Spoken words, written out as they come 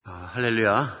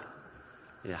할렐루야.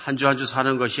 한 주 한 주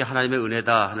사는 것이 하나님의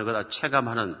은혜다 하는 것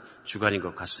체감하는 주간인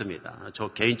것 같습니다. 저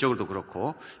개인적으로도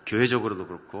그렇고 교회적으로도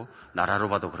그렇고 나라로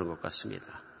봐도 그런 것 같습니다.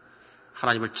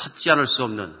 하나님을 찾지 않을 수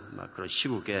없는 그런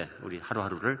시국에 우리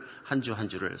하루하루를 한 주 한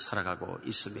주를 살아가고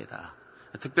있습니다.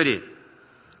 특별히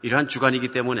이러한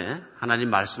주간이기 때문에 하나님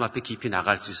말씀 앞에 깊이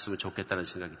나갈 수 있으면 좋겠다는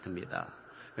생각이 듭니다.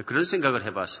 그런 생각을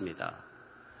해봤습니다.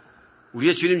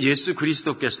 우리의 주님 예수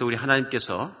그리스도께서 우리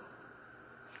하나님께서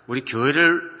우리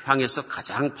교회를 향해서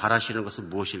가장 바라시는 것은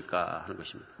무엇일까 하는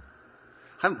것입니다.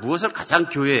 무엇을 가장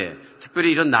교회에,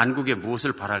 특별히 이런 난국에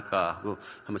무엇을 바랄까 하고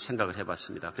한번 생각을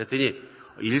해봤습니다. 그랬더니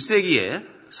 1세기에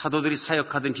사도들이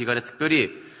사역하던 기간에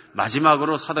특별히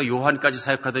마지막으로 사도 요한까지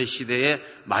사역하던 시대에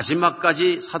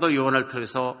마지막까지 사도 요한을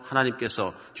통해서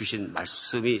하나님께서 주신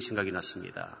말씀이 생각이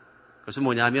났습니다. 그것은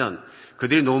뭐냐면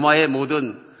그들이 로마의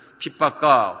모든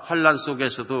핍박과 환난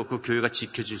속에서도 그 교회가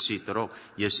지켜질 수 있도록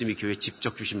예수님이 교회에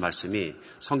직접 주신 말씀이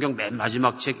성경 맨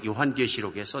마지막 책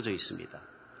요한계시록에 써져 있습니다.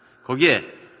 거기에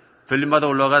들림마다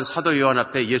올라간 사도 요한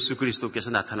앞에 예수 그리스도께서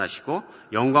나타나시고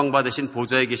영광 받으신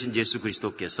보좌에 계신 예수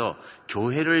그리스도께서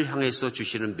교회를 향해서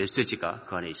주시는 메시지가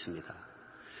그 안에 있습니다.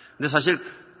 근데 사실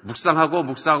묵상하고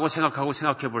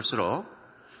생각해 볼수록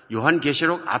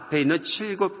요한계시록 앞에 있는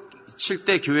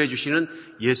 7대 교회에 주시는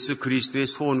예수 그리스도의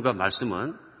소원과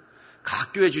말씀은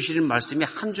각 교회에 주시는 말씀이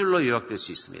한 줄로 요약될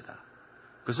수 있습니다.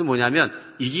 그것은 뭐냐면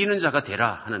이기는 자가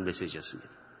되라 하는 메시지였습니다.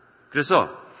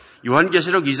 그래서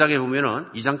요한계시록 2장에 보면은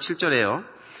 2장 7절에요.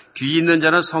 귀 있는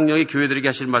자는 성령이 교회들에게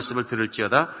하실 말씀을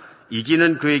들을지어다.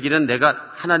 이기는 그에게는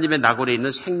내가 하나님의 나골에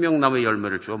있는 생명나무의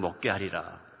열매를 주어 먹게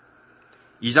하리라.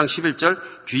 2장 11절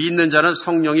귀 있는 자는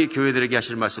성령이 교회들에게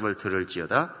하실 말씀을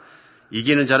들을지어다.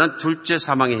 이기는 자는 둘째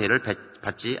사망의 해를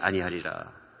받지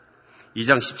아니하리라.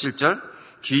 2장 17절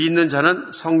귀 있는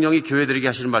자는 성령이 교회들에게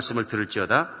하시는 말씀을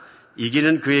들을지어다.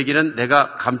 이기는 그에게는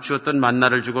내가 감추었던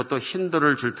만나를 주고 또 흰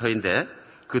돌을 줄 터인데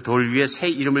그 돌 위에 새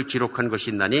이름을 기록한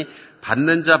것이 있나니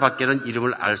받는 자 밖에는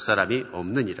이름을 알 사람이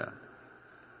없느니라.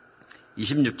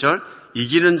 26절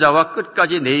이기는 자와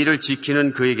끝까지 내 일을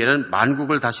지키는 그에게는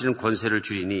만국을 다스리는 권세를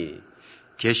주리니.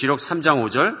 계시록 3장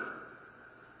 5절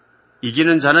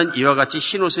이기는 자는 이와 같이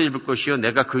흰옷을 입을 것이요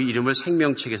내가 그 이름을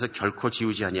생명책에서 결코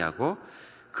지우지 아니하고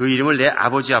그 이름을 내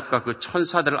아버지 앞과 그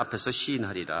천사들 앞에서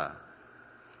시인하리라.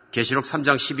 계시록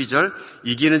 3장 12절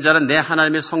이기는 자는 내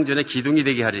하나님의 성전에 기둥이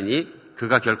되게 하리니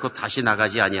그가 결코 다시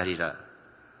나가지 아니하리라.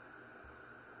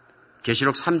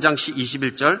 계시록 3장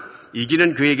 21절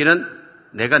이기는 그에게는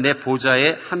내가 내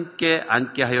보좌에 함께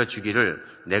앉게 하여 주기를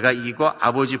내가 이기고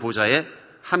아버지 보좌에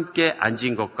함께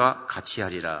앉은 것과 같이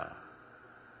하리라.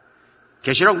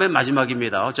 계시록 맨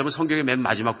마지막입니다. 어쩌면 성경의 맨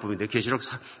마지막 부분인데 계시록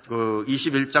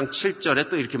 21장 7절에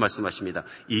또 이렇게 말씀하십니다.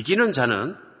 이기는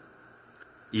자는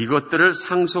이것들을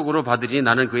상속으로 받으리니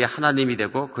나는 그의 하나님이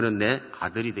되고 그는 내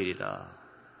아들이 되리라.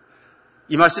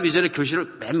 이 말씀 이전에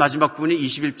계시록 맨 마지막 부분이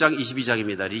 21장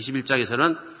 22장입니다.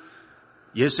 21장에서는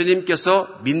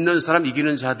예수님께서 믿는 사람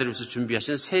이기는 자들을 위해서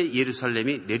준비하신 새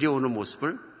예루살렘이 내려오는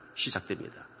모습을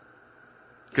시작됩니다.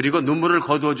 그리고 눈물을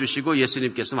거두어 주시고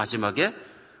예수님께서 마지막에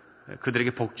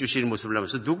그들에게 복 주시는 모습을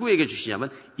하면서 누구에게 주시냐면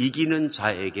이기는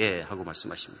자에게 하고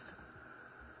말씀하십니다.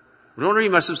 오늘 이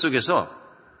말씀 속에서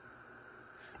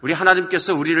우리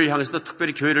하나님께서 우리를 향해서도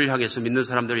특별히 교회를 향해서 믿는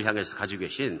사람들을 향해서 가지고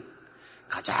계신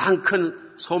가장 큰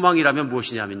소망이라면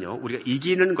무엇이냐면요. 우리가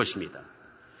이기는 것입니다.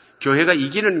 교회가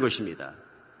이기는 것입니다.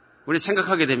 우리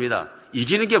생각하게 됩니다.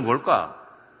 이기는 게 뭘까?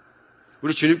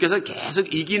 우리 주님께서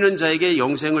계속 이기는 자에게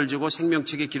영생을 주고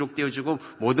생명책에 기록되어 주고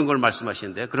모든 걸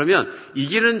말씀하시는데 그러면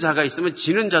이기는 자가 있으면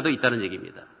지는 자도 있다는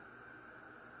얘기입니다.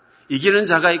 이기는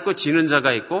자가 있고 지는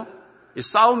자가 있고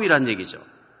싸움이란 얘기죠.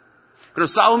 그럼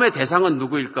싸움의 대상은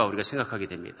누구일까 우리가 생각하게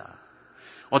됩니다.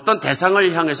 어떤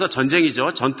대상을 향해서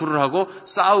전쟁이죠. 전투를 하고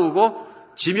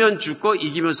싸우고 지면 죽고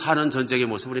이기면 사는 전쟁의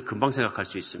모습을 우리 금방 생각할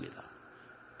수 있습니다.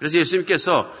 그래서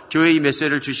예수님께서 교회에 이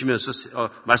메시지를 주시면서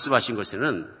말씀하신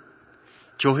것에는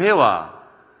교회와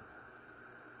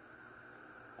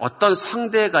어떤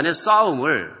상대 간의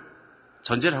싸움을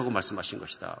전제를 하고 말씀하신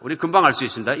것이다. 우리 금방 알 수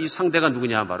있습니다. 이 상대가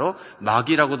누구냐 바로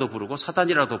마귀라고도 부르고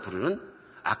사단이라고도 부르는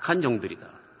악한 영들이다.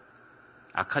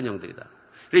 악한 영들이다.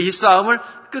 이 싸움을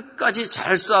끝까지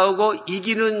잘 싸우고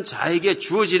이기는 자에게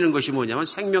주어지는 것이 뭐냐면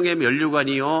생명의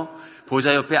면류관이요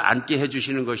보좌 옆에 앉게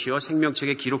해주시는 것이요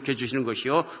생명책에 기록해 주시는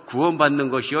것이요 구원받는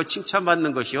것이요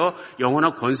칭찬받는 것이요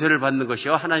영원한 권세를 받는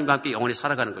것이요 하나님과 함께 영원히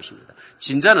살아가는 것입니다.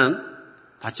 진자는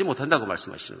받지 못한다고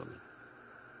말씀하시는 겁니다.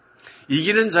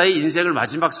 이기는 자의 인생을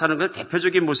마지막 사는 것의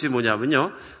대표적인 모습이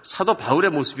뭐냐면요 사도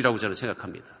바울의 모습이라고 저는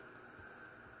생각합니다.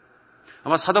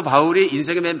 아마 사도 바울이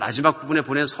인생의 맨 마지막 부분에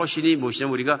보낸 서신이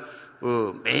무엇이냐면 우리가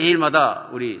매일마다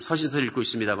우리 서신서를 읽고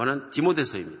있습니다만은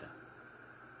디모데서입니다.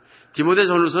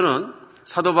 디모데전후서는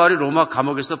사도 바울이 로마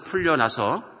감옥에서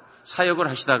풀려나서 사역을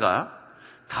하시다가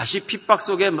다시 핍박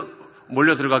속에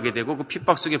몰려 들어가게 되고 그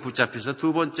핍박 속에 붙잡혀서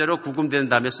두 번째로 구금된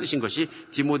다음에 쓰신 것이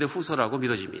디모데 후서라고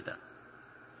믿어집니다.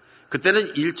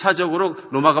 그때는 1차적으로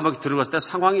로마 감옥에 들어갔을 때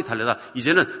상황이 달라다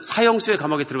이제는 사형수의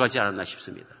감옥에 들어가지 않았나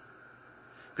싶습니다.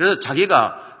 그래서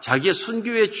자기가 자기의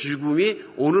순교의 죽음이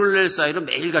오늘날 사이로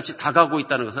매일같이 다가오고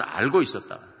있다는 것을 알고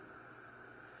있었다.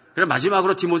 그래서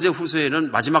마지막으로 디모데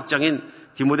후서에는 마지막 장인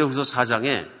디모데 후서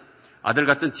 4장에 아들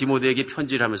같은 디모데에게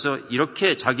편지를 하면서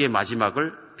이렇게 자기의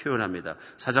마지막을 표현합니다.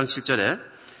 4장 7절에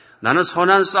나는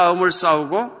선한 싸움을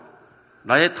싸우고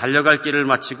나의 달려갈 길을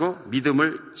마치고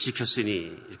믿음을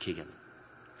지켰으니 이렇게 얘기합니다.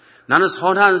 나는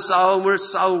선한 싸움을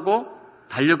싸우고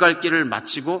달려갈 길을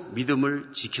마치고 믿음을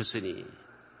지켰으니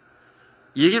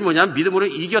이 얘기는 뭐냐면 믿음으로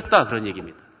이겼다 그런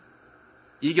얘기입니다.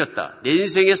 이겼다. 내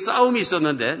인생에 싸움이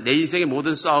있었는데 내 인생의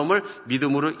모든 싸움을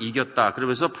믿음으로 이겼다.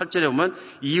 그러면서 8절에 보면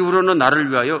이후로는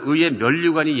나를 위하여 의의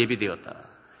면류관이 예비되었다.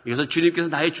 이것은 주님께서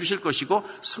나에게 주실 것이고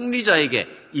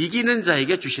승리자에게 이기는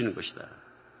자에게 주시는 것이다.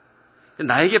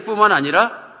 나에게뿐만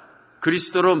아니라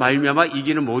그리스도로 말미암아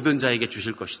이기는 모든 자에게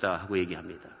주실 것이다 하고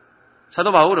얘기합니다.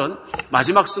 사도 바울은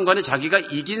마지막 순간에 자기가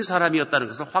이긴 사람이었다는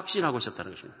것을 확신하고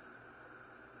있었다는 것입니다.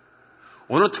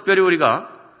 오늘 특별히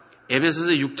우리가 에베소서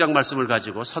 6장 말씀을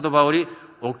가지고 사도 바울이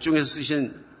옥중에서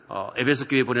쓰신 에베소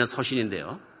교회에 보내는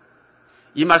서신인데요.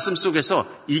 이 말씀 속에서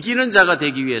이기는 자가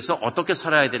되기 위해서 어떻게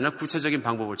살아야 되나 구체적인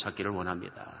방법을 찾기를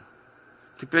원합니다.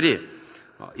 특별히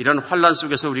이런 환난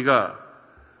속에서 우리가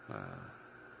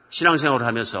신앙생활을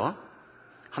하면서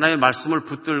하나님의 말씀을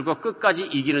붙들고 끝까지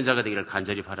이기는 자가 되기를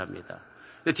간절히 바랍니다.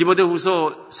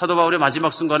 디모데후서 사도 바울의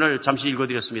마지막 순간을 잠시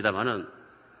읽어드렸습니다마는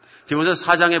디모데서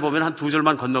 4장에 보면 한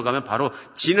 2절만 건너가면 바로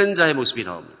지는 자의 모습이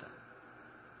나옵니다.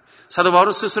 사도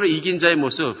바울은 스스로 이긴 자의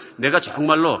모습, 내가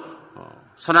정말로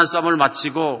선한 싸움을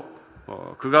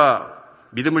마치고 그가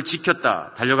믿음을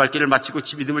지켰다, 달려갈 길을 마치고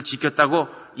믿음을 지켰다고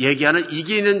얘기하는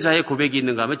이기는 자의 고백이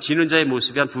있는가 하면 지는 자의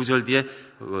모습이 한 2절 뒤에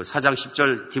 4장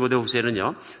 10절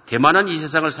디모데후서에는요. 대만은 이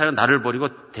세상을 사여 나를 버리고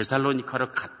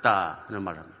데살로니카로 갔다 하는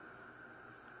말을 합니다.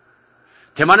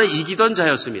 대만은 이기던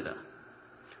자였습니다.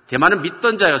 대만은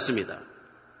믿던 자였습니다.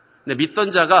 근데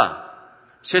믿던 자가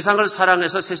세상을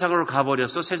사랑해서 세상으로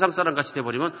가버려서 세상 사람같이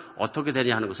돼버리면 어떻게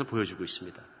되냐 하는 것을 보여주고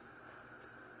있습니다.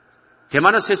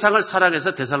 대만은 세상을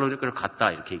사랑해서 데살로니카로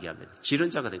갔다 이렇게 얘기합니다. 지는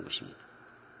자가 된 것입니다.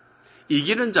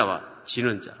 이기는 자와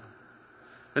지는 자.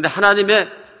 그런데 하나님의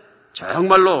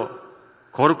정말로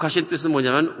거룩하신 뜻은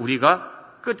뭐냐면 우리가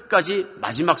끝까지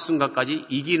마지막 순간까지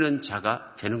이기는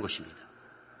자가 되는 것입니다.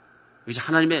 이것이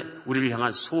하나님의 우리를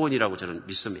향한 소원이라고 저는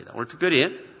믿습니다. 오늘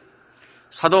특별히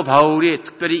사도 바울이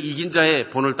특별히 이긴 자의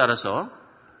본을 따라서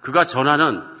그가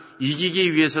전하는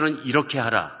이기기 위해서는 이렇게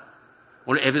하라.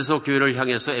 오늘 에베소 교회를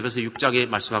향해서 에베소 6장에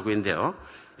말씀하고 있는데요.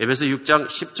 에베소 6장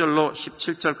 10절로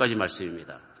 17절까지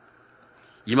말씀입니다.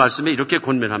 이 말씀에 이렇게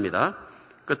권면합니다.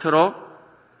 끝으로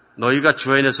너희가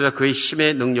주 안에서와 그의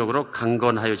힘의 능력으로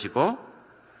강건하여지고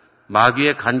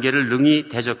마귀의 관계를 능히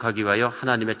대적하기 위하여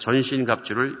하나님의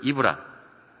전신갑주를 입으라.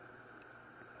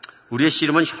 우리의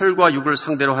씨름은 혈과 육을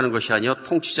상대로 하는 것이 아니요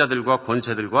통치자들과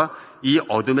권세들과 이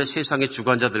어둠의 세상의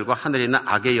주관자들과 하늘에 있는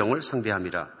악의 영을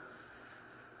상대함이라.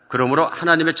 그러므로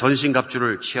하나님의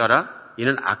전신갑주를 취하라.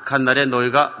 이는 악한 날에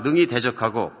너희가 능히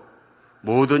대적하고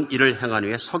모든 일을 행한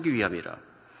후에 서기 위함이라.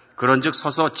 그런즉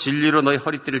서서 진리로 너희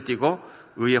허리띠를 띠고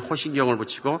의의 호신경을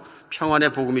붙이고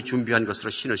평안의 복음이 준비한 것으로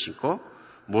신을 신고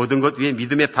모든 것 위에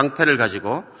믿음의 방패를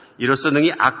가지고 이로써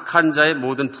능히 악한 자의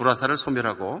모든 불화살을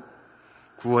소멸하고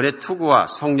구원의 투구와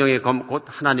성령의 검 곧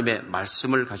하나님의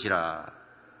말씀을 가지라.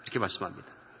 이렇게 말씀합니다.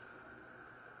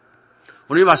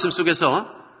 오늘 이 말씀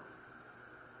속에서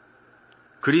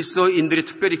그리스도인들이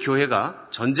특별히 교회가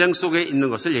전쟁 속에 있는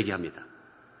것을 얘기합니다.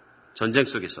 전쟁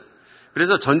속에서.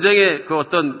 그래서 전쟁의 그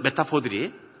어떤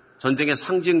메타포들이 전쟁의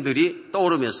상징들이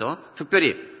떠오르면서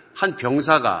특별히 한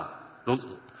병사가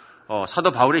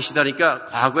사도 바울에 시다니까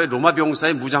과거의 로마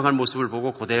병사의 무장한 모습을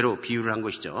보고 그대로 비유를 한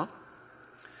것이죠.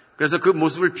 그래서 그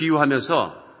모습을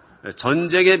비유하면서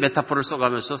전쟁의 메타포를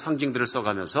써가면서 상징들을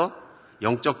써가면서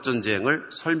영적 전쟁을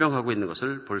설명하고 있는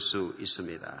것을 볼 수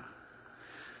있습니다.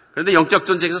 그런데 영적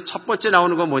전쟁에서 첫 번째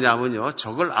나오는 건 뭐냐면요.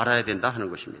 적을 알아야 된다 하는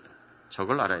것입니다.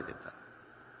 적을 알아야 된다.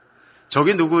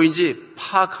 적이 누구인지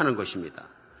파악하는 것입니다.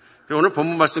 그리고 오늘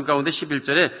본문 말씀 가운데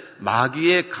 11절에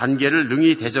마귀의 관계를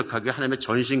능히 대적하기 위해 하나님의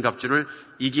전신갑주를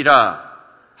이기라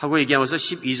하고 얘기하면서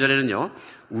 12절에는요.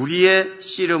 우리의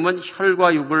씨름은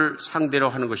혈과 육을 상대로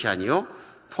하는 것이 아니요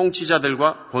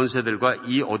통치자들과 권세들과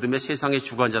이 어둠의 세상의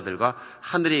주관자들과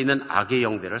하늘에 있는 악의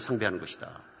영들을 상대하는 것이다.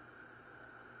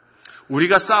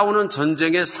 우리가 싸우는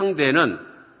전쟁의 상대는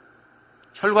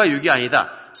혈과 육이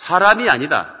아니다. 사람이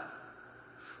아니다.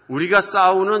 우리가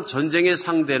싸우는 전쟁의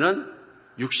상대는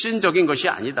육신적인 것이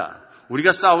아니다.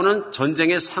 우리가 싸우는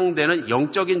전쟁의 상대는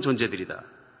영적인 존재들이다.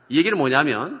 이 얘기는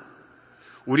뭐냐면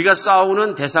우리가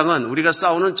싸우는 대상은, 우리가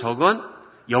싸우는 적은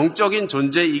영적인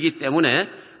존재이기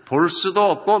때문에 볼 수도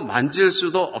없고 만질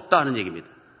수도 없다는 얘기입니다.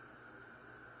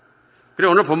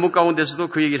 그리고 오늘 본문 가운데서도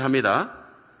그 얘기를 합니다.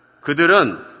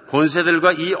 그들은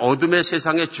권세들과 이 어둠의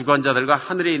세상의 주관자들과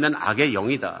하늘에 있는 악의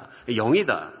영이다.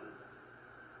 영이다.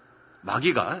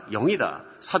 마귀가 영이다.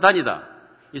 사단이다.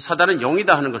 이 사단은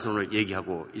영이다 하는 것을 오늘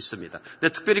얘기하고 있습니다. 근데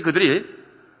특별히 그들이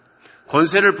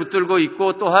권세를 붙들고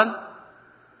있고 또한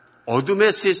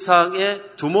어둠의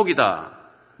세상의 두목이다.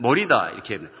 머리다.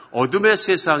 이렇게 합니다. 어둠의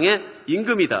세상의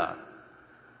임금이다.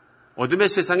 어둠의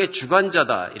세상의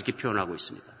주관자다. 이렇게 표현하고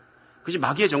있습니다. 그것이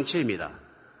마귀의 정체입니다.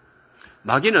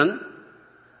 마귀는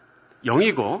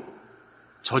영이고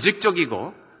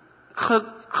조직적이고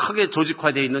크게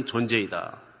조직화되어 있는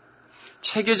존재이다.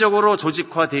 체계적으로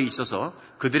조직화되어 있어서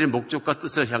그들의 목적과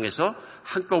뜻을 향해서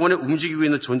한꺼번에 움직이고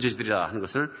있는 존재들이라 하는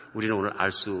것을 우리는 오늘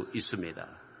알 수 있습니다.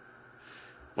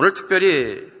 오늘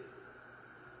특별히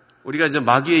우리가 이제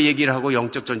마귀의 얘기를 하고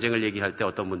영적 전쟁을 얘기할 때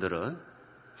어떤 분들은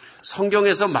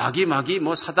성경에서 마귀,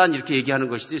 뭐 사단 이렇게 얘기하는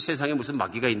것이지 세상에 무슨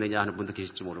마귀가 있느냐 하는 분도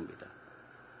계실지 모릅니다.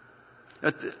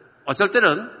 어쩔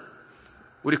때는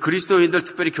우리 그리스도인들,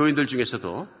 특별히 교인들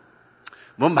중에서도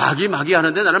뭐 마귀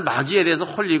하는데 나는 마귀에 대해서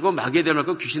홀리고 마귀에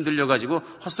대해서 귀신 들려가지고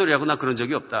헛소리하고 나 그런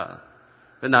적이 없다.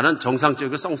 나는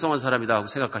정상적이고 썽썽한 사람이다 하고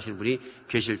생각하시는 분이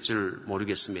계실 줄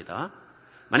모르겠습니다.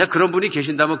 만약 그런 분이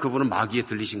계신다면 그분은 마귀에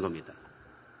들리신 겁니다.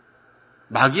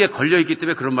 마귀에 걸려있기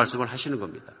때문에 그런 말씀을 하시는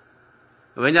겁니다.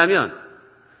 왜냐하면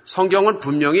성경은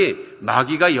분명히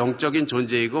마귀가 영적인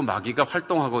존재이고 마귀가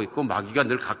활동하고 있고 마귀가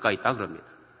늘 가까이 있다 그럽니다.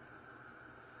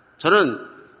 저는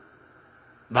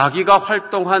마귀가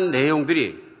활동한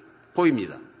내용들이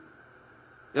보입니다.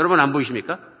 여러분 안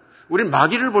보이십니까? 우린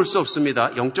마귀를 볼 수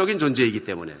없습니다. 영적인 존재이기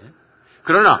때문에.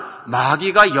 그러나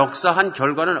마귀가 역사한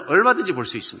결과는 얼마든지 볼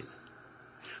수 있습니다.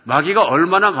 마귀가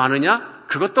얼마나 많으냐?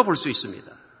 그것도 볼 수 있습니다.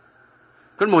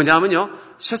 그건 뭐냐면요.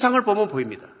 세상을 보면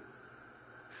보입니다.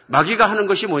 마귀가 하는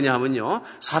것이 뭐냐면요.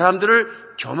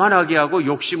 사람들을 교만하게 하고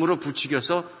욕심으로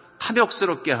부추겨서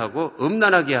탐욕스럽게 하고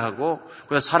음란하게 하고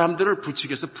사람들을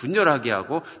부추겨서 분열하게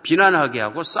하고 비난하게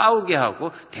하고 싸우게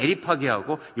하고 대립하게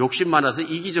하고 욕심 많아서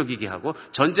이기적이게 하고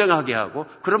전쟁하게 하고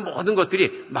그런 모든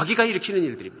것들이 마귀가 일으키는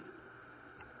일들입니다.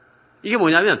 이게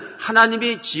뭐냐면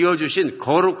하나님이 지어주신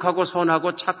거룩하고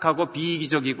선하고 착하고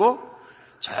비이기적이고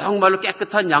정말로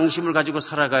깨끗한 양심을 가지고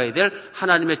살아가야 될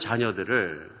하나님의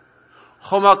자녀들을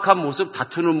험악한 모습,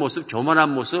 다투는 모습,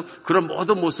 교만한 모습, 그런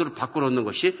모든 모습으로 바꿔놓는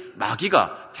것이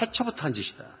마귀가 태초부터 한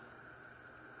짓이다.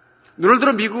 눈을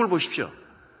들어 미국을 보십시오.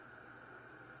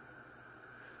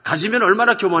 가지면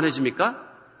얼마나 교만해집니까?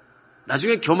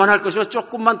 나중에 교만할 것이고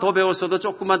조금만 더 배웠어도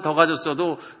조금만 더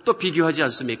가졌어도 또 비교하지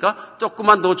않습니까?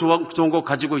 조금만 더 좋은 거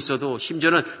가지고 있어도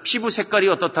심지어는 피부 색깔이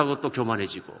어떻다고 또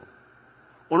교만해지고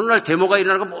오늘날 데모가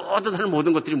일어나고 하는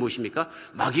모든 것들이 무엇입니까?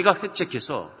 마귀가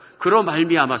획책해서 그로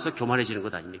말미암아서 교만해지는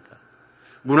것 아닙니까?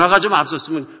 문화가 좀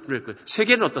앞섰으면 그럴 거예요.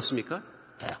 세계는 어떻습니까?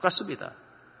 똑같습니다.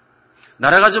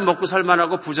 나라가 좀 먹고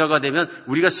살만하고 부자가 되면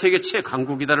우리가 세계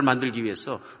최강국이다를 만들기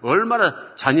위해서 얼마나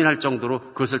잔인할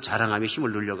정도로 그것을 자랑하며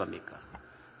힘을 늘려갑니까?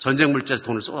 전쟁 물자에서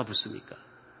돈을 쏟아붓습니까?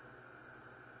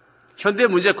 현대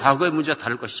문제, 과거의 문제와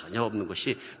다를 것이 전혀 없는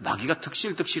것이 마귀가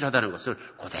득실득실하다는 것을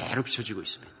그대로 비춰주고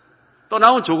있습니다.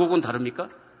 떠나온 조국은 다릅니까?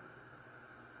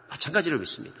 마찬가지로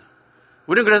믿습니다.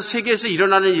 우리는 그래서 세계에서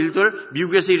일어나는 일들,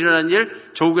 미국에서 일어나는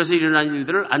일, 조국에서 일어나는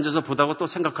일들을 앉아서 보다가 또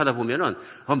생각하다 보면은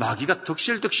마귀가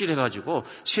득실득실해가지고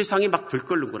세상이 막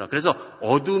들끓는구나. 그래서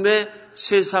어둠의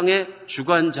세상의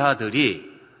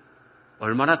주관자들이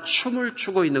얼마나 춤을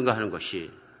추고 있는가 하는 것이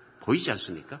보이지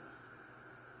않습니까?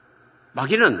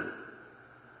 마귀는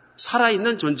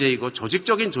살아있는 존재이고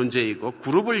조직적인 존재이고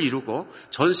그룹을 이루고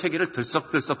전 세계를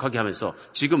들썩들썩하게 하면서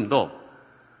지금도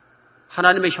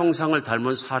하나님의 형상을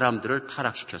닮은 사람들을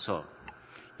타락시켜서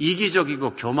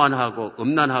이기적이고 교만하고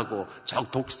음란하고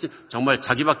정말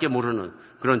자기밖에 모르는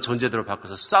그런 존재들을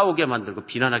바꿔서 싸우게 만들고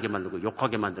비난하게 만들고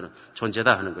욕하게 만드는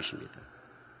존재다 하는 것입니다.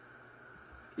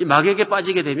 이 마귀에게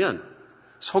빠지게 되면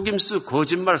속임수,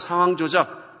 거짓말, 상황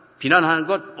조작, 비난하는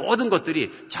것 모든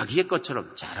것들이 자기의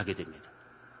것처럼 잘하게 됩니다.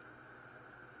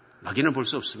 마귀는 볼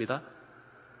수 없습니다.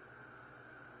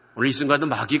 오늘 이 순간도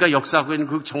마귀가 역사하고 있는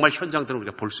그 정말 현장들을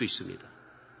우리가 볼 수 있습니다.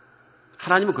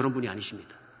 하나님은 그런 분이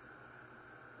아니십니다.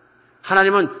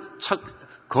 하나님은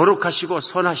거룩하시고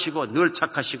선하시고 늘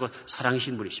착하시고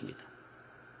사랑이신 분이십니다.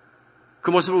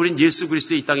 그 모습을 우린 예수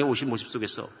그리스도의 이 땅에 오신 모습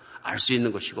속에서 알 수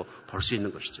있는 것이고 볼 수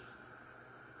있는 것이죠.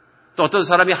 또 어떤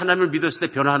사람이 하나님을 믿었을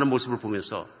때 변화하는 모습을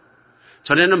보면서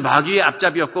전에는 마귀의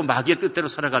앞잡이였고 마귀의 뜻대로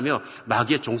살아가며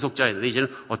마귀의 종속자였는데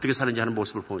이제는 어떻게 사는지 하는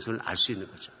모습을 보면서 알 수 있는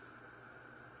거죠.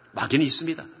 마귀는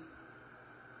있습니다.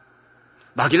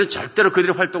 마귀는 절대로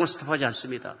그들의 활동을 스톱하지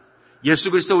않습니다.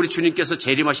 예수 그리스도 우리 주님께서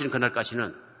재림하시는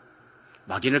그날까지는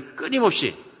마귀는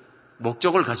끊임없이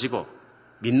목적을 가지고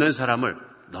믿는 사람을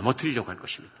넘어뜨리려고 할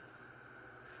것입니다.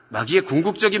 마귀의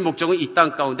궁극적인 목적은 이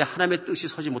땅 가운데 하나님의 뜻이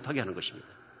서지 못하게 하는 것입니다.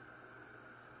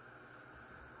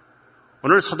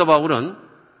 오늘 사도 바울은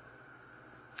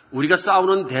우리가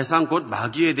싸우는 대상 곧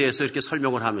마귀에 대해서 이렇게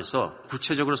설명을 하면서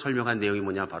구체적으로 설명한 내용이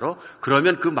뭐냐 바로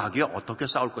그러면 그 마귀와 어떻게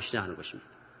싸울 것이냐 하는 것입니다.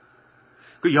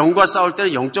 그 영과 싸울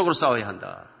때는 영적으로 싸워야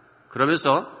한다.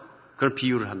 그러면서 그런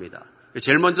비유를 합니다.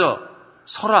 제일 먼저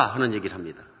서라 하는 얘기를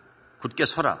합니다. 굳게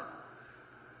서라.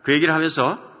 그 얘기를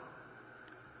하면서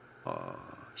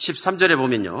 13절에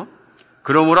보면요.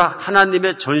 그러므로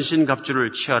하나님의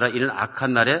전신갑주를 취하라. 이는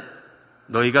악한 날에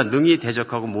너희가 능히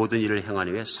대적하고 모든 일을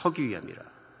행하니 위해 서기 위함이라.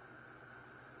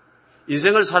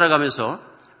 인생을 살아가면서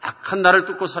악한 날을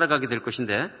뚫고 살아가게 될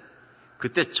것인데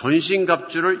그때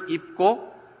전신갑주를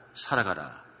입고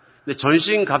살아가라. 근데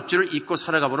전신갑주를 입고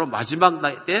살아가므로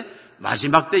마지막 때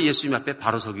예수님 앞에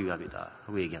바로 서기 위함이다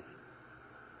하고 얘기합니다.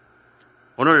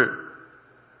 오늘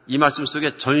이 말씀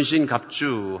속에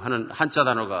전신갑주 하는 한자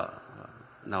단어가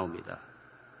나옵니다.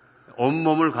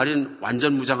 온몸을 가린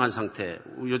완전 무장한 상태,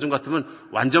 요즘 같으면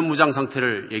완전 무장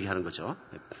상태를 얘기하는 거죠.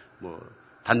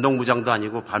 단독 무장도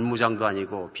아니고 반무장도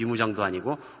아니고 비무장도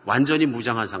아니고 완전히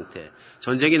무장한 상태.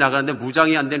 전쟁이 나가는데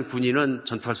무장이 안 된 군인은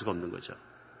전투할 수가 없는 거죠.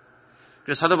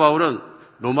 그래서 사도 바울은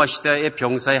로마 시대의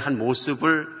병사의 한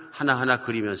모습을 하나하나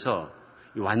그리면서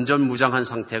완전 무장한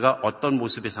상태가 어떤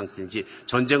모습의 상태인지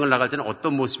전쟁을 나갈 때는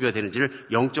어떤 모습이어야 되는지를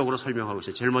영적으로 설명하고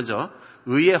있어요. 제일 먼저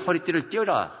의의 허리띠를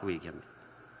띄어라 하고 얘기합니다.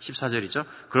 14절이죠.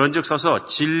 그런즉 서서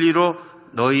진리로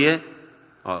너희의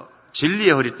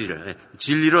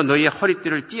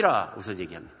허리띠를 띠라 우선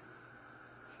얘기합니다.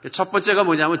 첫 번째가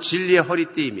뭐냐면 진리의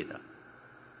허리띠입니다.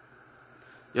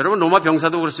 여러분 로마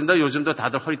병사도 그렇습니다. 요즘도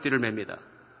다들 허리띠를 맵니다.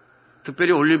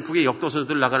 특별히 올림픽에 역도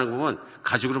선수들 나가는 거 보면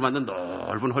가죽으로 만든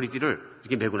넓은 허리띠를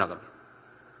이렇게 메고 나갑니다.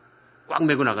 꽉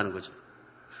메고 나가는 거죠.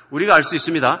 우리가 알 수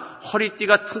있습니다.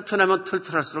 허리띠가 튼튼하면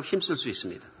튼튼할수록 힘쓸 수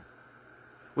있습니다.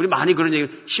 우리 많이 그런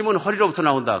얘기, 힘은 허리로부터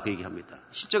나온다 그 얘기합니다.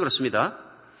 실제 그렇습니다.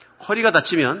 허리가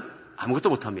다치면 아무것도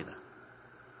못합니다.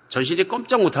 전신이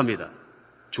꼼짝 못합니다.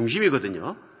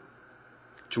 중심이거든요.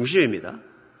 중심입니다.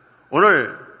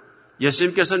 오늘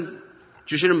예수님께서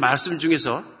주시는 말씀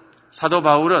중에서 사도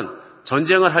바울은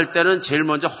전쟁을 할 때는 제일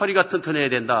먼저 허리가 튼튼해야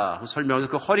된다 설명해서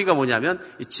그 허리가 뭐냐면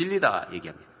진리다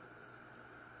얘기합니다.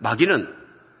 마귀는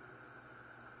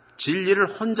진리를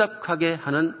혼잡하게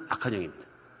하는 악한 영입니다.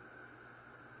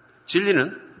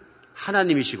 진리는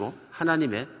하나님이시고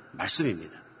하나님의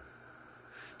말씀입니다.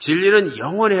 진리는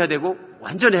영원해야 되고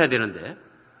완전해야 되는데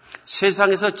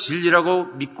세상에서 진리라고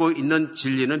믿고 있는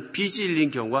진리는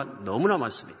비진리인 경우가 너무나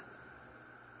많습니다.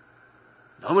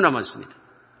 너무나 많습니다.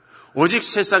 오직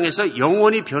세상에서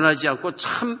영원히 변하지 않고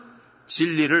참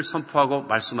진리를 선포하고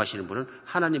말씀하시는 분은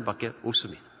하나님밖에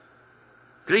없습니다.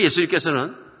 그래서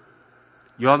예수님께서는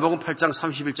요한복음 8장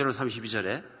 31절로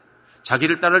 32절에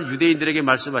자기를 따르는 유대인들에게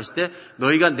말씀하실 때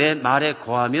너희가 내 말에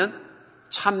거하면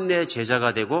참 내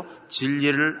제자가 되고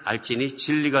진리를 알지니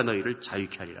진리가 너희를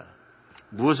자유케 하리라.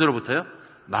 무엇으로부터요?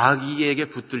 마귀에게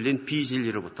붙들린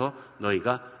비진리로부터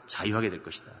너희가 자유하게 될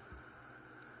것이다.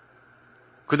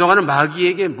 그동안은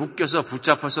마귀에게 묶여서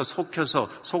붙잡혀서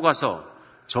속아서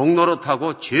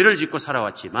정노릇하고 죄를 짓고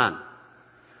살아왔지만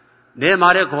내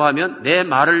말에 거하면 내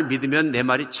말을 믿으면 내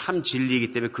말이 참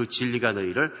진리이기 때문에 그 진리가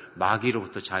너희를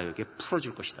마귀로부터 자유하게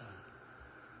풀어줄 것이다.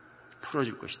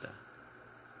 풀어줄 것이다.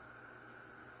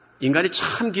 인간이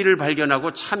참 길을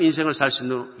발견하고 참 인생을 살 수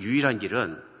있는 유일한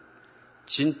길은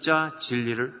진짜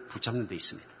진리를 붙잡는 데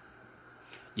있습니다.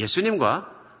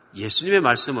 예수님과 예수님의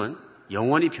말씀은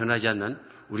영원히 변하지 않는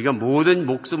우리가 모든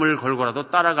목숨을 걸고라도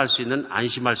따라갈 수 있는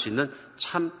안심할 수 있는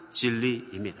참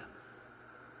진리입니다.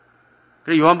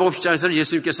 그래서 요한복음 10장에서는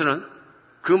예수님께서는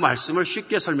그 말씀을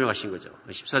쉽게 설명하신 거죠.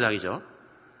 14장이죠.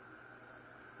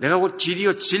 내가 곧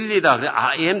길이요 진리다. 그래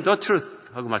I am the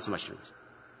truth 하고 말씀하시는 거죠.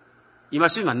 이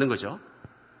말씀이 맞는 거죠.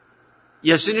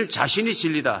 예수님 자신이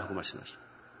진리다 하고 말씀하십니다.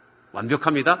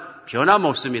 완벽합니다.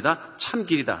 변함없습니다. 참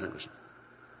길이다 하는 것입니다.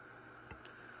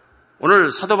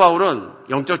 오늘 사도 바울은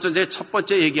영적 전쟁의 첫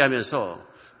번째 얘기하면서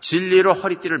진리로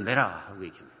허리띠를 매라 하고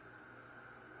얘기합니다.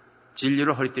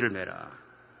 진리로 허리띠를 매라.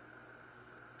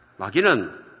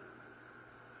 마귀는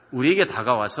우리에게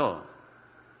다가와서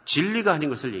진리가 아닌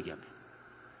것을 얘기합니다.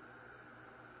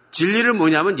 진리는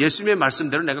뭐냐면 예수님의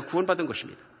말씀대로 내가 구원받은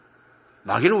것입니다.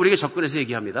 마귀는 우리에게 접근해서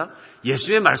얘기합니다.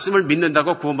 예수의 말씀을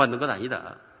믿는다고 구원받는 것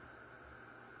아니다.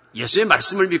 예수의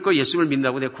말씀을 믿고 예수를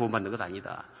믿는다고 내가 구원받는 것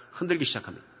아니다. 흔들기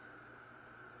시작합니다.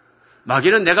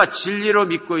 마귀는 내가 진리로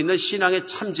믿고 있는 신앙의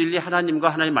참 진리 하나님과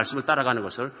하나님의 말씀을 따라가는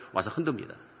것을 와서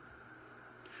흔듭니다.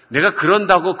 내가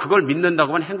그런다고 그걸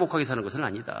믿는다고만 행복하게 사는 것은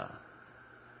아니다.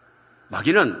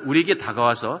 마귀는 우리에게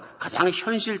다가와서 가장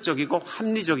현실적이고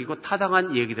합리적이고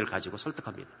타당한 얘기들을 가지고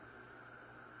설득합니다.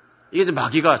 이게 이제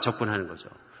마귀가 접근하는 거죠.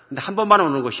 근데 한 번만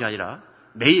오는 것이 아니라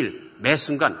매일, 매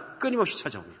순간 끊임없이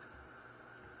찾아옵니다.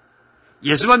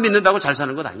 예수만 믿는다고 잘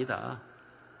사는 것 아니다.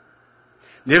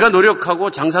 내가 노력하고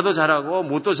장사도 잘하고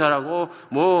못도 잘하고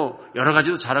뭐 여러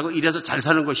가지도 잘하고 이래서 잘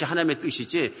사는 것이 하나님의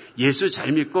뜻이지 예수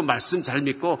잘 믿고 말씀 잘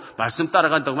믿고 말씀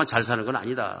따라간다고만 잘 사는 건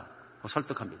아니다.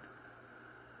 설득합니다.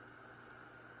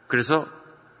 그래서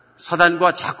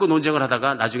사단과 자꾸 논쟁을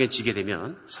하다가 나중에 지게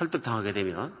되면 설득당하게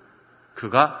되면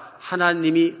그가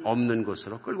하나님이 없는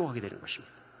곳으로 끌고 가게 되는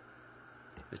것입니다.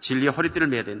 진리의 허리띠를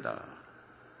매야 된다.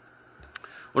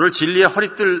 오늘 진리의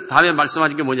허리띠를 다음에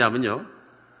말씀하신 게 뭐냐면요.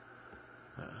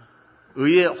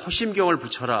 의의 호심경을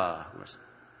붙여라.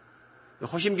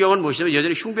 호심경은 무엇이냐면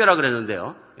예전에 흉배라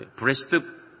그랬는데요. 브레스트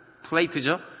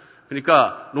플레이트죠.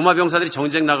 그러니까 로마 병사들이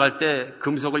전쟁 나갈 때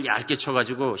금속을 얇게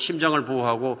쳐가지고 심장을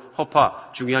보호하고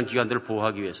허파 중요한 기관들을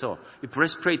보호하기 위해서 이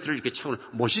브레스트 플레이트를 이렇게 차고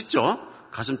멋있죠.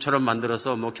 가슴처럼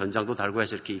만들어서 뭐 견장도 달고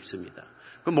해서 이렇게 입습니다.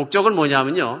 그 목적은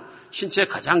뭐냐면요. 신체의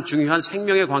가장 중요한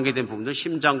생명에 관계된 부분들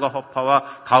심장과 허파와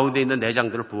가운데 있는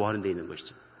내장들을 보호하는 데 있는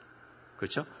것이죠.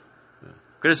 그렇죠?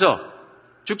 그래서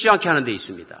죽지 않게 하는 데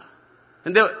있습니다.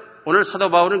 그런데 오늘 사도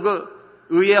바울은 그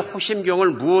의의 호심경을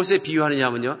무엇에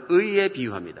비유하느냐면요. 의에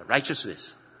비유합니다.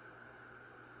 righteousness.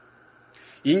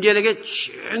 인간에게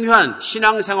중요한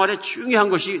신앙생활에 중요한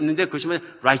것이 있는데 그것이 뭐냐?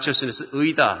 righteousness,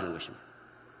 의다 하는 것입니다.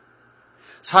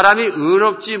 사람이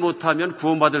의롭지 못하면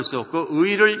구원받을 수 없고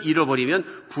의를 잃어버리면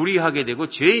불의하게 되고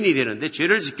죄인이 되는데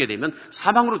죄를 짓게 되면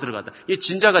사망으로 들어간다. 이게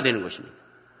진자가 되는 것입니다.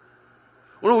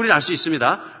 오늘 우리는 알 수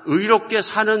있습니다. 의롭게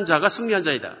사는 자가 승리한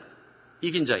자이다.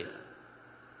 이긴 자이다.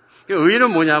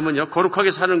 의는 뭐냐면요. 거룩하게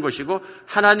사는 것이고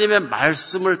하나님의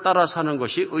말씀을 따라 사는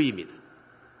것이 의입니다.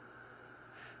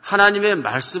 하나님의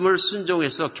말씀을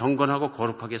순종해서 경건하고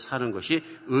거룩하게 사는 것이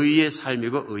의의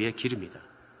삶이고 의의 길입니다.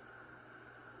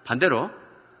 반대로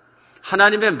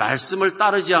하나님의 말씀을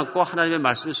따르지 않고 하나님의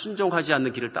말씀에 순종하지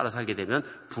않는 길을 따라 살게 되면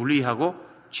불의하고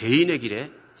죄인의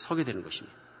길에 서게 되는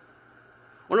것입니다.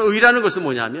 오늘 의라는 것은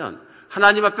뭐냐면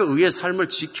하나님 앞에 의의 삶을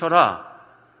지켜라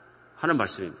하는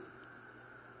말씀입니다.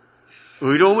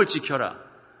 의로움을 지켜라.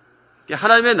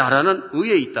 하나님의 나라는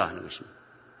의에 있다 하는 것입니다.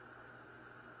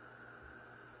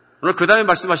 오늘 그 다음에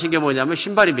말씀하신 게 뭐냐면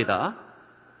신발입니다.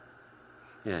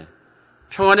 예.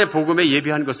 평안의 복음에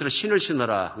예비한 것으로 신을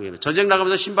신어라. 전쟁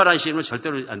나가면서 신발 안 신으면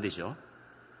절대로 안 되죠.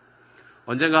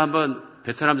 언젠가 한번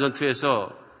베트남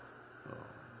전투에서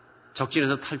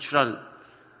적진에서 탈출한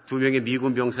 2명의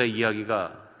미군 병사의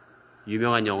이야기가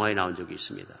유명한 영화에 나온 적이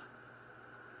있습니다.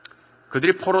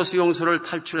 그들이 포로 수용소를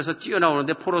탈출해서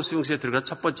뛰어나오는데 포로 수용소에 들어가서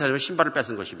첫 번째 하면 신발을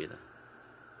뺏은 것입니다.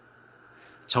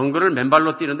 정글을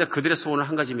맨발로 뛰는데 그들의 소원은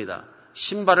한 가지입니다.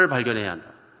 신발을 발견해야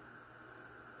한다.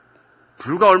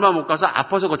 불과 얼마 못 가서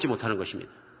아파서 걷지 못하는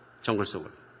것입니다. 정글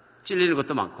속을. 찔리는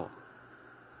것도 많고.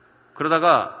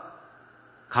 그러다가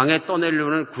강에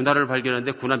떠내려오는 군화를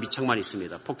발견했는데 군화 밑창만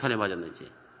있습니다. 폭탄에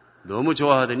맞았는지. 너무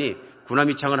좋아하더니 군화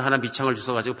밑창을 하나 밑창을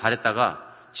주워가지고 발에다가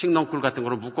칡넝쿨 같은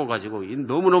거로 묶어가지고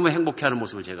너무너무 행복해하는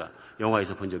모습을 제가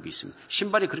영화에서 본 적이 있습니다.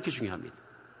 신발이 그렇게 중요합니다.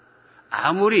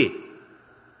 아무리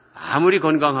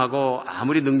건강하고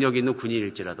아무리 능력이 있는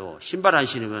군인일지라도 신발 안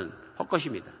신으면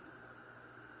헛것입니다.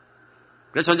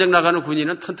 그래서 전쟁 나가는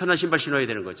군인은 튼튼한 신발 신어야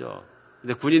되는 거죠.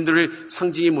 근데 군인들의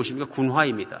상징이 무엇입니까?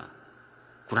 군화입니다.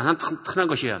 군화는 튼튼한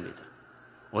것이어야 합니다.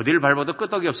 어디를 밟아도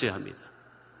끄떡이 없어야 합니다.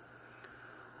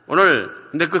 오늘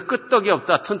근데 그 끄떡이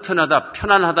없다, 튼튼하다,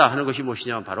 편안하다 하는 것이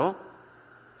무엇이냐면 바로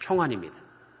평안입니다.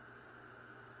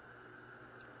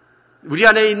 우리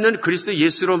안에 있는 그리스도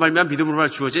예수로 말미암아 믿음으로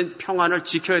주어진 평안을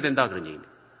지켜야 된다 그런 얘기입니다.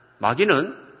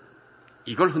 마귀는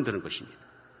이걸 흔드는 것입니다.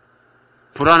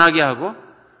 불안하게 하고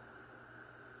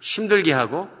힘들게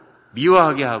하고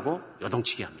미워하게 하고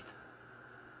요동치게 합니다.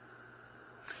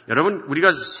 여러분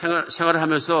우리가 생활을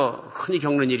하면서 흔히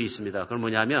겪는 일이 있습니다. 그건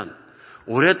뭐냐면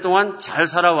오랫동안 잘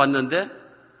살아왔는데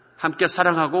함께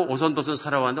사랑하고 오손도손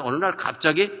살아왔는데 어느 날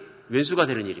갑자기 왼수가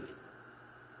되는 일입니다.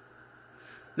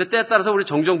 근데 때에 따라서 우리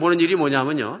종종 보는 일이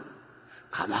뭐냐면요.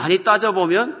 가만히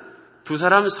따져보면 두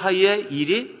사람 사이의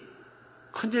일이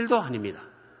큰 일도 아닙니다.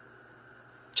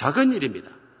 작은 일입니다.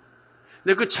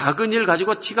 근데 그 작은 일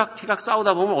가지고 티각티각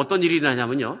싸우다 보면 어떤 일이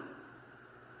일어나냐면요.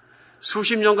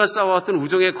 수십 년간 싸워왔던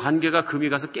우정의 관계가 금이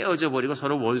가서 깨어져 버리고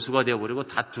서로 원수가 되어버리고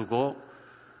다투고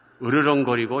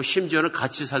으르렁거리고 심지어는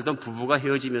같이 살던 부부가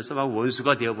헤어지면서 막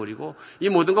원수가 되어버리고 이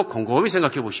모든 거 곰곰이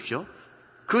생각해 보십시오.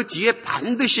 그 뒤에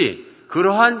반드시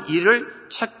그러한 일을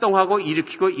책동하고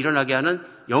일으키고 일어나게 하는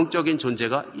영적인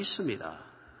존재가 있습니다.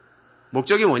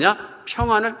 목적이 뭐냐?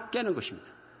 평안을 깨는 것입니다.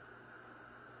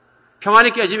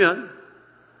 평안이 깨지면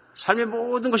삶의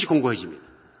모든 것이 공고해집니다.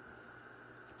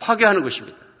 파괴하는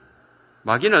것입니다.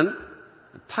 마귀는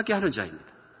파괴하는 자입니다.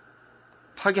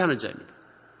 파괴하는 자입니다.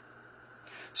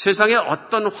 세상의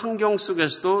어떤 환경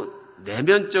속에서도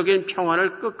내면적인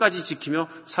평안을 끝까지 지키며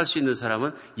살 수 있는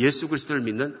사람은 예수 그리스도를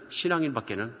믿는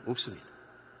신앙인밖에는 없습니다.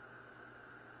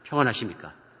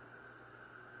 평안하십니까?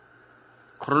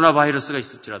 코로나 바이러스가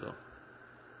있을지라도,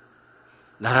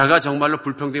 나라가 정말로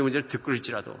불평등의 문제를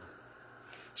들끓일지라도,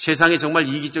 세상이 정말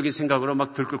이기적인 생각으로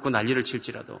막 들끓고 난리를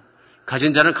칠지라도,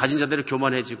 가진 자는 가진 자대로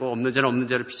교만해지고 없는 자는 없는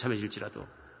자로 비참해질지라도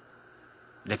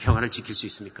내 평안을 지킬 수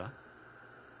있습니까?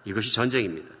 이것이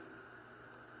전쟁입니다.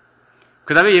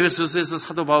 그 다음에 에베소서에서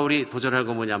사도 바울이 도전하는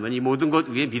건 뭐냐면 이 모든 것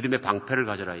위에 믿음의 방패를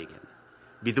가져라 얘기합니다.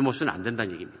 믿음 없이는 안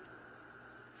된다는 얘기입니다.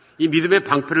 이 믿음의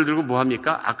방패를 들고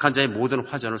뭐합니까? 악한 자의 모든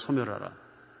화전을 소멸하라.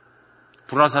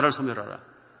 불화살을 소멸하라.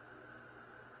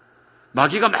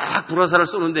 마귀가 막 불화살을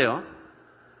쏘는데요.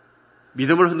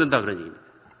 믿음을 흔든다 그런 얘기입니다.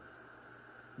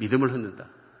 믿음을 흔든다.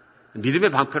 믿음의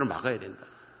방패를 막아야 된다.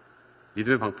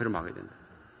 믿음의 방패를 막아야 된다.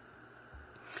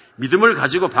 믿음을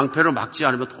가지고 방패로 막지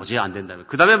않으면 도저히 안 된다면.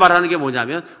 그 다음에 말하는 게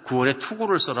뭐냐면 구원의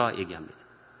투구를 써라 얘기합니다.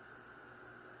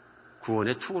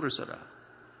 구원의 투구를 써라.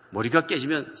 머리가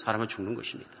깨지면 사람은 죽는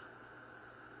것입니다.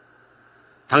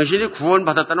 당신이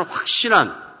구원받았다는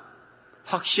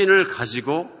확신을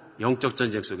가지고 영적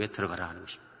전쟁 속에 들어가라 하는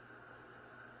것입니다.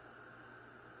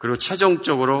 그리고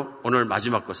최종적으로 오늘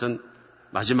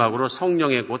마지막으로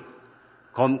성령의 곧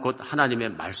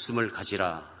하나님의 말씀을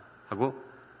가지라 하고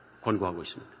권고하고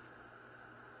있습니다.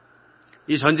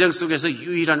 이 전쟁 속에서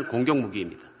유일한 공격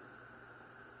무기입니다.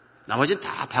 나머지는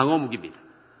다 방어 무기입니다.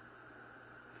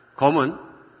 검은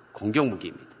공격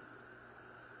무기입니다.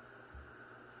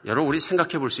 여러분 우리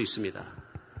생각해 볼 수 있습니다.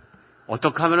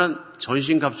 어떻게 하면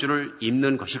전신갑주를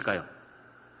입는 것일까요?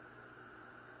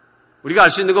 우리가 알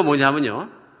수 있는 건 뭐냐면요.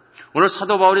 오늘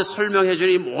사도 바울이 설명해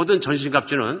주는 이 모든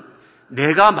전신갑주는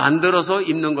내가 만들어서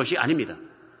입는 것이 아닙니다.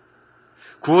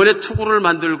 구원의 투구를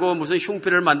만들고 무슨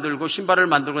흉패를 만들고 신발을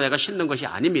만들고 내가 신는 것이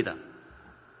아닙니다.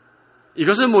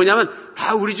 이것은 뭐냐면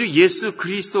다 우리 주 예수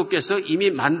그리스도께서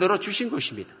이미 만들어 주신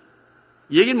것입니다.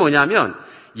 이 얘기는 뭐냐면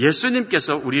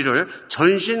예수님께서 우리를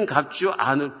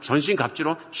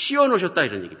전신갑주로 씌워놓으셨다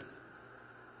이런 얘기입니다.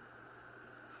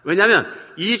 왜냐하면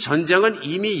이 전쟁은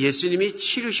이미 예수님이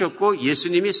치르셨고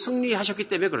예수님이 승리하셨기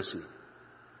때문에 그렇습니다.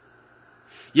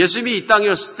 예수님이 이 땅에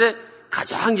왔을 때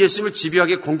가장 예수님을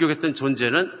집요하게 공격했던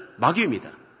존재는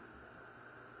마귀입니다.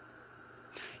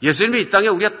 예수님이 이 땅에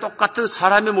우리가 똑같은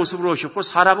사람의 모습으로 오셨고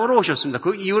사람으로 오셨습니다.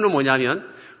 그 이유는 뭐냐면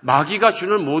마귀가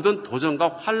주는 모든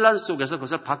도전과 환난 속에서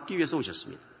그것을 받기 위해서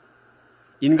오셨습니다.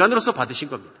 인간으로서 받으신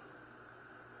겁니다.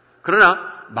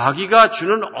 그러나 마귀가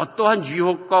주는 어떠한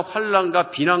유혹과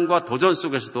환난과 비난과 도전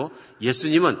속에서도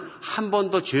예수님은 한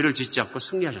번도 죄를 짓지 않고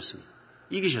승리하셨습니다.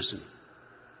 이기셨습니다.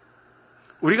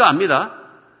 우리가 압니다.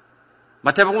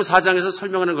 마태복음 4장에서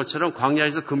설명하는 것처럼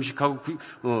광야에서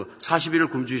금식하고 40일을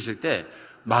굶주리실 때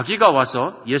마귀가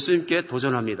와서 예수님께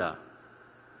도전합니다.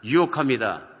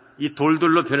 유혹합니다. 이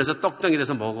돌들로 변해서 떡덩이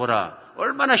돼서 먹어라.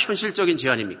 얼마나 현실적인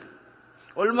제안입니까?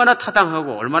 얼마나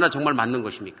타당하고 얼마나 정말 맞는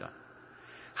것입니까?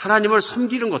 하나님을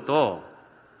섬기는 것도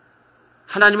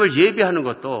하나님을 예배하는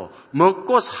것도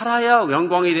먹고 살아야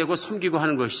영광이 되고 섬기고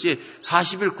하는 것이지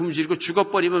 40일 굶주리고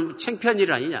죽어버리면 창피한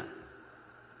일 아니냐.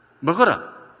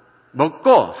 먹어라.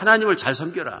 먹고 하나님을 잘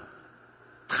섬겨라.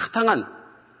 타당한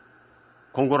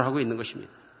공고를 하고 있는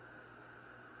것입니다.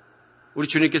 우리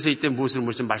주님께서 이때 무엇을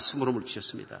말씀으로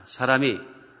물으셨습니다. 사람이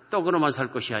떡으로만 살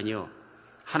것이 아니요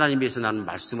하나님께서 나는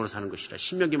말씀으로 사는 것이라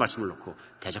신명기 말씀을 놓고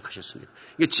대적하셨습니다.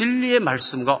 이게 진리의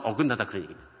말씀과 어긋나다 그런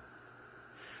얘기입니다.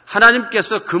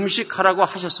 하나님께서 금식하라고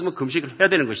하셨으면 금식을 해야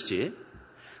되는 것이지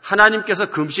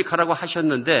하나님께서 금식하라고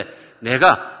하셨는데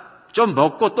내가 좀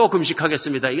먹고 또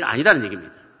금식하겠습니다. 이건 아니라는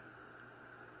얘기입니다.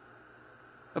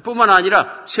 뿐만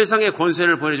아니라 세상의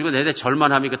권세를 보내주고 내내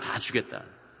절만함이 이거 다 주겠다.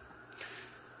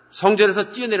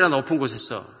 성전에서 뛰어내려 높은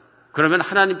곳에서 그러면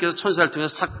하나님께서 천사를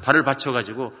통해서 싹 발을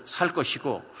받쳐가지고 살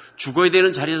것이고 죽어야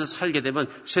되는 자리에서 살게 되면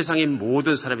세상의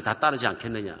모든 사람이 다 따르지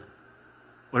않겠느냐.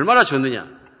 얼마나 좋느냐.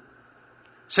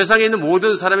 세상에 있는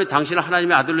모든 사람이 당신을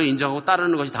하나님의 아들로 인정하고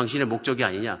따르는 것이 당신의 목적이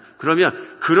아니냐? 그러면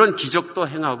그런 기적도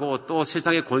행하고 또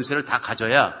세상의 권세를 다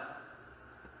가져야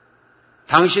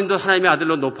당신도 하나님의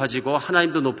아들로 높아지고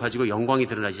하나님도 높아지고 영광이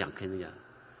드러나지 않겠느냐?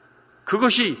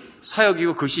 그것이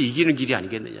사역이고 그것이 이기는 길이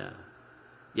아니겠느냐?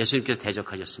 예수님께서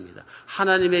대적하셨습니다.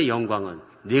 하나님의 영광은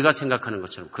내가 생각하는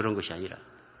것처럼 그런 것이 아니라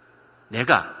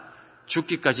내가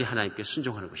죽기까지 하나님께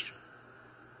순종하는 것이라.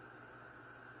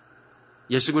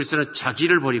 예수 그리스도는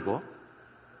자기를 버리고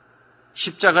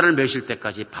십자가를 메실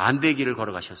때까지 반대의 길을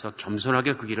걸어가셔서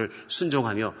겸손하게 그 길을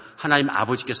순종하며 하나님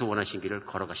아버지께서 원하신 길을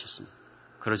걸어가셨습니다.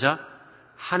 그러자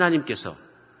하나님께서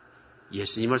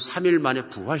예수님을 3일 만에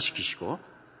부활시키시고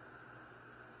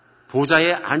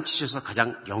보좌에 앉히셔서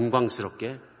가장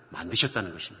영광스럽게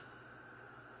만드셨다는 것입니다.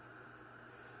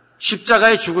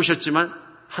 십자가에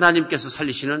죽으셨지만 하나님께서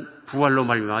살리시는 부활로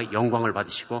말미암아 영광을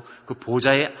받으시고 그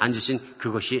보좌에 앉으신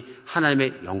그것이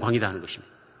하나님의 영광이다 하는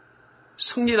것입니다.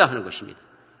 승리다 하는 것입니다.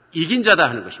 이긴 자다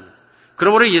하는 것입니다.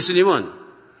 그러므로 예수님은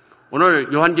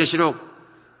오늘 요한계시록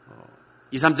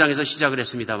 2, 3장에서 시작을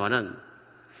했습니다마는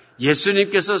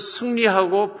예수님께서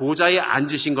승리하고 보좌에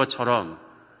앉으신 것처럼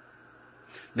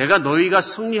내가 너희가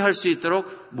승리할 수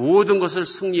있도록 모든 것을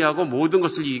승리하고 모든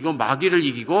것을 이기고 마귀를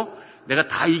이기고 내가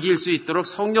다 이길 수 있도록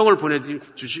성령을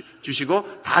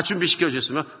보내주시고 다 준비시켜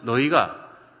주셨으면 너희가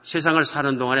세상을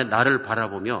사는 동안에 나를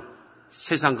바라보며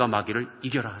세상과 마귀를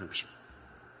이겨라 하는 것입니다.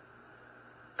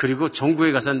 그리고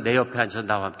정부에 가서는 내 옆에 앉아서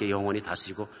나와 함께 영원히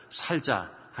다스리고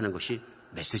살자 하는 것이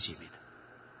메시지입니다.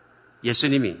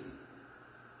 예수님이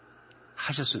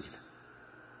하셨습니다.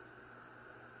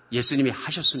 예수님이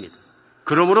하셨습니다.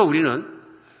 그러므로 우리는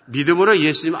믿음으로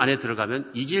예수님 안에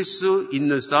들어가면 이길 수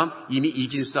있는 싸움, 이미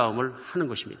이긴 싸움을 하는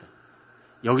것입니다.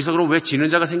 여기서 그럼 왜 지는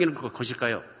자가 생기는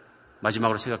것일까요?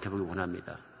 마지막으로 생각해 보기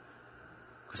원합니다.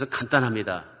 그래서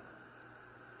간단합니다.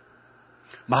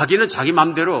 마귀는 자기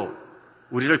마음대로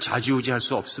우리를 좌지우지할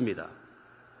수 없습니다.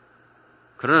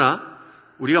 그러나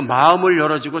우리가 마음을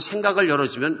열어주고 생각을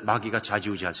열어주면 마귀가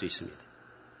좌지우지할 수 있습니다.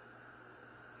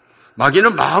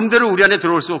 마귀는 마음대로 우리 안에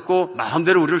들어올 수 없고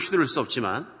마음대로 우리를 휘두를 수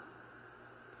없지만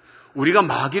우리가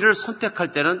마귀를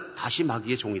선택할 때는 다시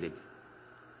마귀의 종이 됩니다.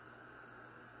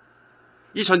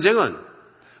 이 전쟁은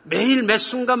매일 매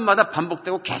순간마다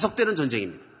반복되고 계속되는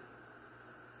전쟁입니다.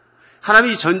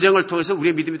 하나님이 이 전쟁을 통해서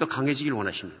우리의 믿음이 더 강해지길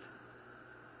원하십니다.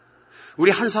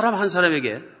 우리 한 사람 한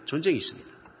사람에게 전쟁이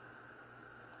있습니다.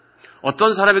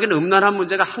 어떤 사람에게는 음란한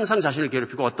문제가 항상 자신을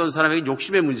괴롭히고 어떤 사람에게는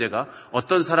욕심의 문제가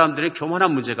어떤 사람들의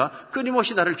교만한 문제가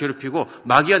끊임없이 나를 괴롭히고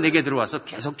마귀가 내게 들어와서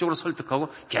계속적으로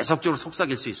설득하고 계속적으로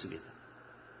속삭일 수 있습니다.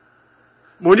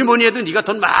 뭐니 해도 네가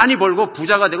돈 많이 벌고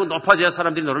부자가 되고 높아져야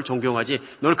사람들이 너를 존경하지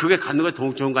너를 그게 갖는 게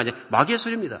좋은 거 아니야. 마귀의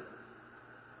소리입니다.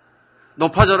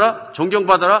 높아져라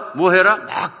존경받아라 뭐해라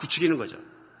막 부추기는 거죠.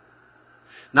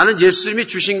 나는 예수님이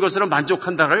주신 것으로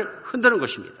만족한다를 흔드는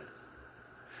것입니다.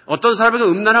 어떤 사람에게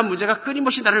음란한 문제가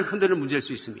끊임없이 나를 흔드는 문제일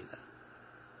수 있습니다.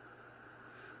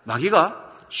 마귀가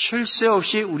쉴 새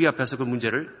없이 우리 앞에서 그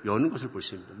문제를 여는 것을 볼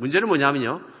수 있습니다. 문제는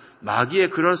뭐냐면요. 마귀의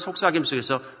그런 속삭임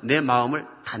속에서 내 마음을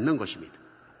닫는 것입니다.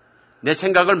 내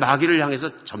생각을 마귀를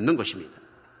향해서 접는 것입니다.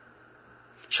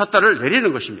 셔터를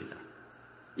내리는 것입니다.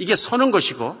 이게 서는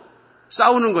것이고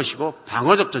싸우는 것이고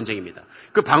방어적 전쟁입니다.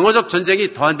 그 방어적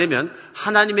전쟁이 더 안 되면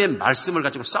하나님의 말씀을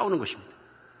가지고 싸우는 것입니다.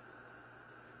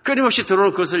 끊임없이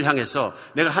들어오는 그것을 향해서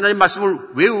내가 하나님 말씀을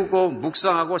외우고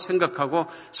묵상하고 생각하고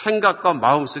생각과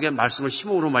마음속에 말씀을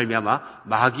심음으로 말미암아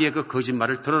마귀의 그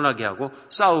거짓말을 드러나게 하고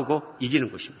싸우고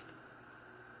이기는 것입니다.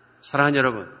 사랑하는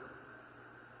여러분,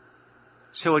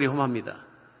 세월이 험합니다.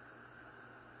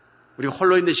 우리가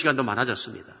홀로 있는 시간도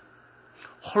많아졌습니다.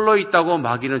 홀로 있다고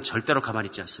마귀는 절대로 가만히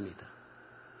있지 않습니다.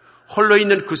 홀로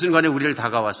있는 그 순간에 우리를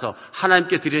다가와서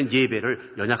하나님께 드리는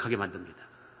예배를 연약하게 만듭니다.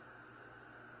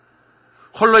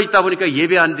 홀로 있다 보니까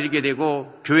예배 안 드리게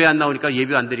되고 교회 안 나오니까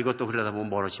예배 안 드리고 또 그러다 보면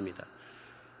멀어집니다.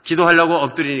 기도하려고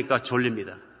엎드리니까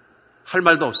졸립니다. 할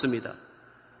말도 없습니다.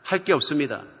 할 게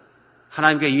없습니다.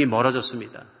 하나님과 이미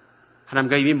멀어졌습니다.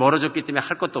 하나님과 이미 멀어졌기 때문에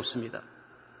할 것도 없습니다.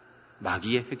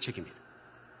 마귀의 획책입니다.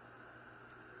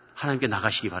 하나님께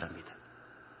나가시기 바랍니다.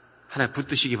 하나님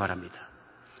붙드시기 바랍니다.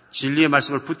 진리의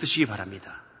말씀을 붙드시기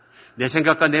바랍니다. 내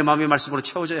생각과 내 마음의 말씀으로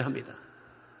채워져야 합니다.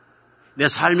 내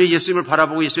삶이 예수님을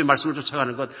바라보고 예수의 말씀을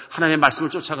쫓아가는 것, 하나님의 말씀을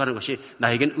쫓아가는 것이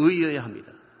나에겐 의의여야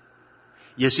합니다.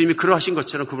 예수님이 그러하신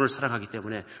것처럼 그분을 사랑하기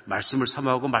때문에 말씀을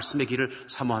사모하고 말씀의 길을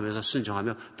사모하면서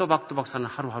순종하며 또박또박 사는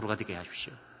하루하루가 되게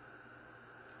하십시오.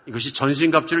 이것이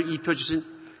전신갑주를 입혀주신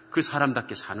그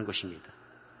사람답게 사는 것입니다.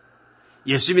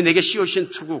 예수님이 내게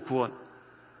씌우신 투구 구원,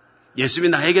 예수님이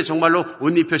나에게 정말로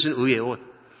옷 입혀주신 의의 옷,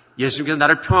 예수님께서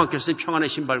나를 평안케 하신 평안의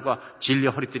신발과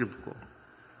진리의 허리띠를 묶고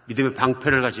믿음의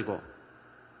방패를 가지고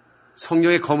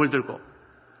성령의 검을 들고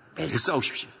매일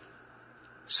싸우십시오.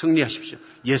 승리하십시오.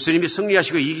 예수님이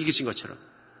승리하시고 이기신 것처럼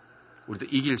우리도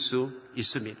이길 수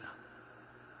있습니다.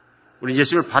 우리는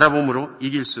예수님을 바라봄으로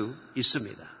이길 수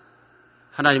있습니다.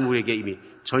 하나님 우리에게 이미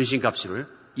전신갑주를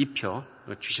입혀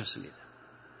주셨습니다.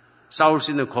 싸울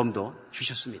수 있는 검도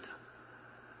주셨습니다.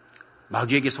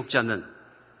 마귀에게 속지 않는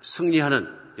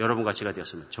승리하는 여러분과 제가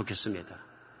되었으면 좋겠습니다.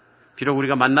 비록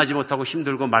우리가 만나지 못하고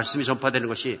힘들고 말씀이 전파되는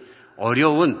것이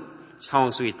어려운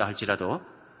상황 속에 있다 할지라도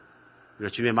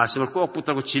우리가 주님의 말씀을 꼭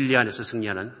붙들고 진리 안에서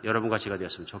승리하는 여러분과 제가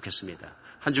되었으면 좋겠습니다.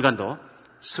 한 주간도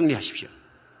승리하십시오.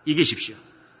 이기십시오.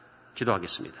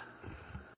 기도하겠습니다.